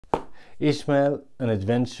Ishmael, An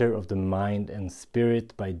Adventure of the Mind and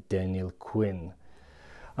Spirit by Daniel Quinn.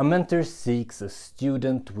 A mentor seeks a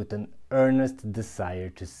student with an earnest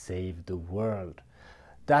desire to save the world.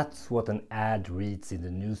 That's what an ad reads in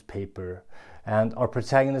the newspaper, and our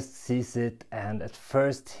protagonist sees it, and at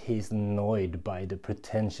first he's annoyed by the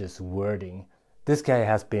pretentious wording. This guy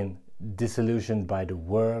has been disillusioned by the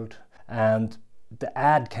world, and the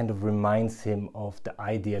ad kind of reminds him of the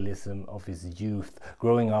idealism of his youth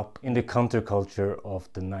growing up in the counterculture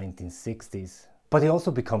of the 1960s. But he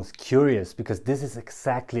also becomes curious because this is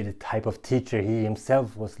exactly the type of teacher he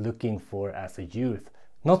himself was looking for as a youth.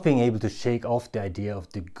 Not being able to shake off the idea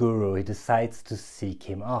of the guru, he decides to seek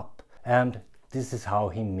him up. And this is how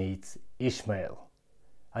he meets Ishmael,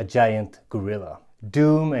 a giant gorilla.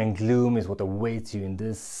 Doom and gloom is what awaits you in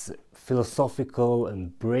this philosophical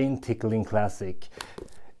and brain-tickling classic.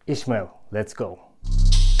 Ishmael, let's go.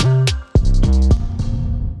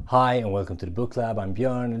 Hi and welcome to the BookLab. I'm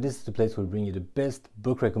Björn, and this is the place where we bring you the best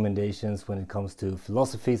book recommendations when it comes to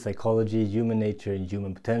philosophy, psychology, human nature and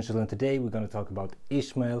human potential. And today we're going to talk about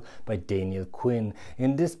Ishmael by Daniel Quinn.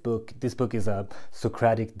 In this book is a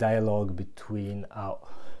Socratic dialogue between a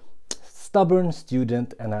stubborn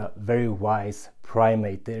student and a very wise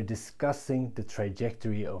primate. They're discussing the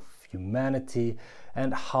trajectory of humanity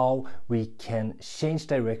and how we can change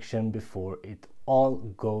direction before it all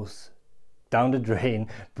goes down the drain,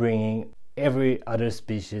 bringing every other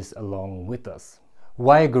species along with us.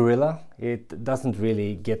 Why a gorilla? It doesn't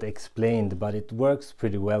really get explained, but it works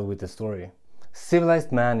pretty well with the story.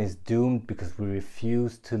 Civilized man is doomed because we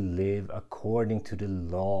refuse to live according to the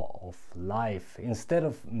law of life. Instead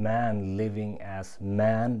of man living as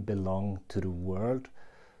man belong to the world,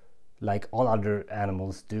 like all other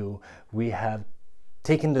animals do, we have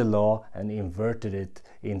taken the law and inverted it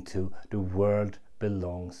into the world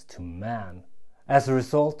belongs to man. As a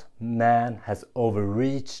result, man has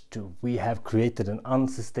overreached, we have created an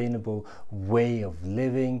unsustainable way of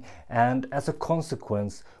living, and as a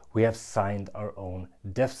consequence, we have signed our own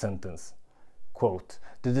death sentence. Quote,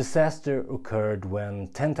 "The disaster occurred when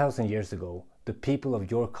 10,000 years ago, the people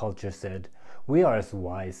of your culture said, 'We are as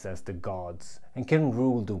wise as the gods and can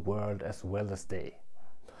rule the world as well as they.'"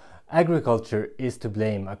 Agriculture is to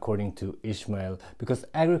blame, according to Ishmael, because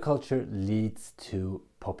agriculture leads to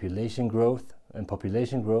population growth, and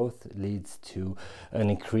population growth leads to an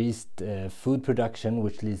increased food production,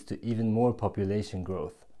 which leads to even more population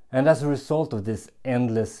growth. And as a result of this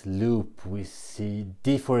endless loop, we see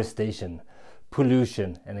deforestation,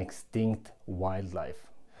 pollution, and extinct wildlife.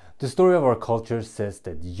 The story of our culture says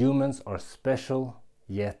that humans are special,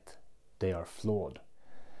 yet they are flawed.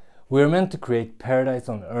 We are meant to create paradise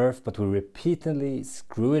on earth, but we repeatedly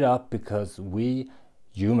screw it up because we,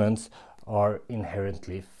 humans, are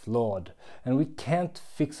inherently flawed. And we can't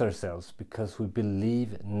fix ourselves because we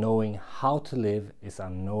believe knowing how to live is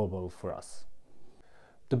unknowable for us.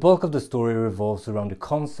 The bulk of the story revolves around the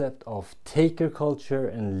concept of taker culture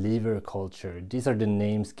and leaver culture. These are the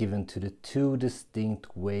names given to the two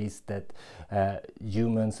distinct ways that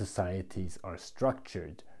human societies are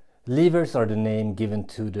structured. Leavers are the name given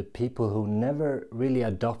to the people who never really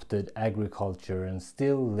adopted agriculture and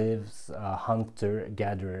still lives a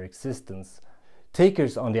hunter-gatherer existence.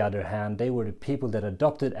 Takers, on the other hand, they were the people that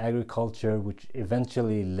adopted agriculture, which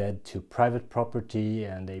eventually led to private property,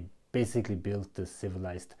 and they basically built the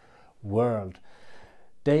civilized world.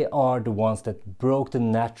 They are the ones that broke the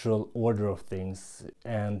natural order of things,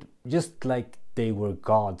 and just like they were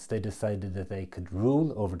gods, they decided that they could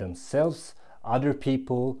rule over themselves, other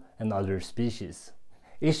people and other species.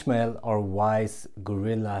 Ishmael, our wise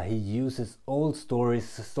gorilla, he uses old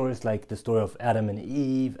stories like the story of Adam and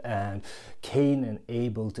Eve and Cain and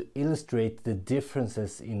Abel to illustrate the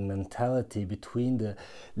differences in mentality between the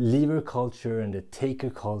leaver culture and the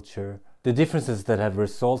taker culture, the differences that have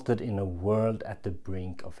resulted in a world at the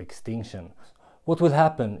brink of extinction. What will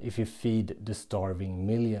happen if you feed the starving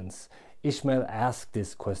millions? Ishmael asked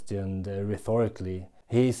this question rhetorically.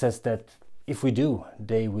 He says that if we do,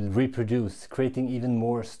 they will reproduce, creating even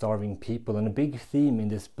more starving people. And a big theme in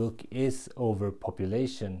this book is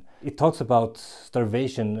overpopulation. It talks about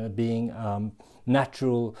starvation being a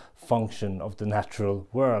natural function of the natural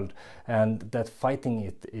world, and that fighting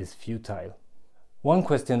it is futile. One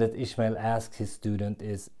question that Ishmael asks his student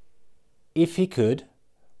is, if he could,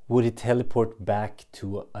 would he teleport back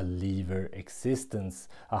to a leaver existence,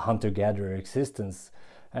 a hunter-gatherer existence?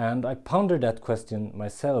 And I pondered that question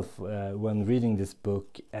myself when reading this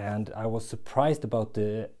book, and I was surprised about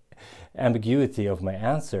the ambiguity of my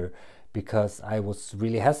answer because I was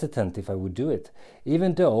really hesitant if I would do it.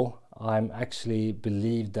 Even though I'm actually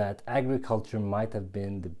believe that agriculture might have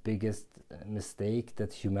been the biggest mistake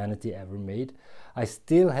that humanity ever made. I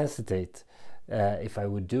still hesitate if I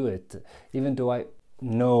would do it, even though I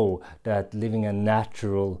know that living a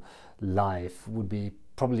natural life would be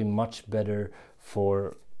probably much better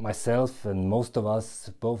for myself and most of us,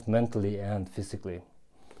 both mentally and physically.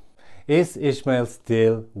 Is Ishmael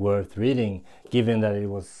still worth reading? Given that it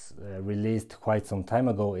was released quite some time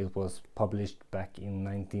ago, it was published back in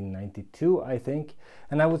 1992, I think,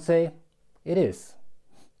 and I would say it is.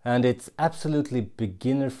 And it's absolutely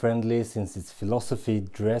beginner friendly since it's philosophy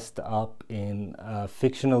dressed up in a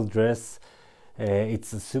fictional dress.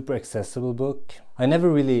 It's a super accessible book. I never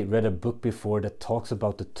really read a book before that talks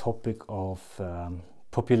about the topic of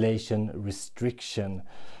population restriction.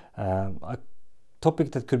 A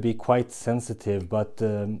topic that could be quite sensitive, but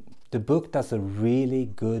the book does a really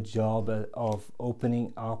good job of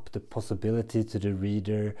opening up the possibility to the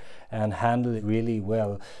reader and handle it really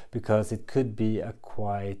well, because it could be a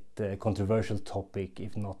quite controversial topic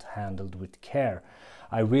if not handled with care.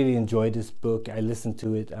 I really enjoyed this book. I listened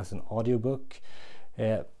to it as an audiobook.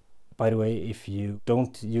 By the way, if you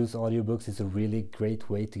don't use audiobooks, it's a really great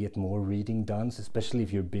way to get more reading done, especially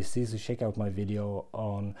if you're busy. So check out my video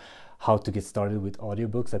on how to get started with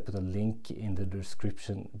audiobooks. I put a link in the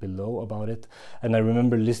description below about it. And I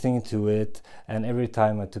remember listening to it, and every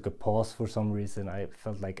time I took a pause for some reason, I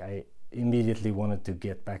felt like I immediately wanted to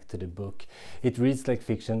get back to the book. It reads like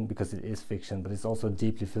fiction because it is fiction, but it's also a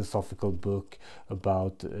deeply philosophical book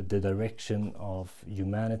about the direction of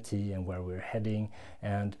humanity and where we're heading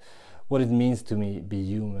and what it means to be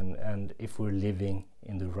human, and if we're living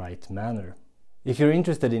in the right manner. If you're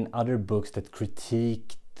interested in other books that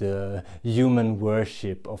critique the human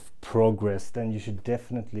worship of progress, then you should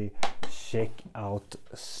definitely check out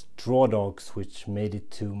Straw Dogs, which made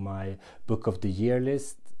it to my book of the year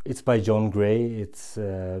list. It's by John Gray. It's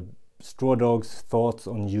Straw Dogs: Thoughts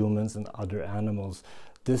on Humans and Other Animals.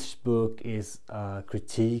 This book is a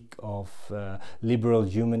critique of liberal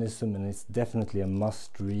humanism, and it's definitely a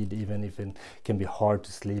must read, even if it can be hard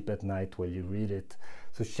to sleep at night while you read it.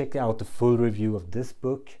 So check out the full review of this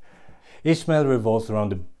book. Ishmael revolves around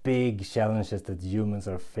the big challenges that humans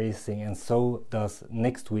are facing, and so does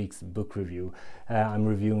next week's book review. I'm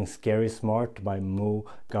reviewing Scary Smart by Mo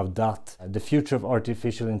Gawdat, The Future of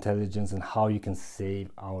Artificial Intelligence and How You Can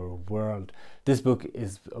Save Our World. This book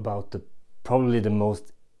is about probably the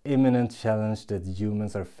most imminent challenge that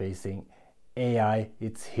humans are facing. AI,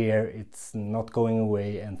 it's here, it's not going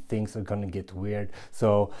away, and things are gonna get weird.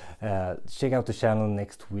 So check out the channel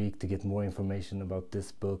next week to get more information about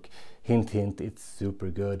this book. Hint, hint, it's super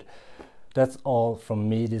good. That's all from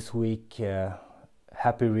me this week.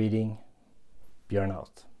 Happy reading. Björn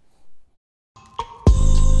out.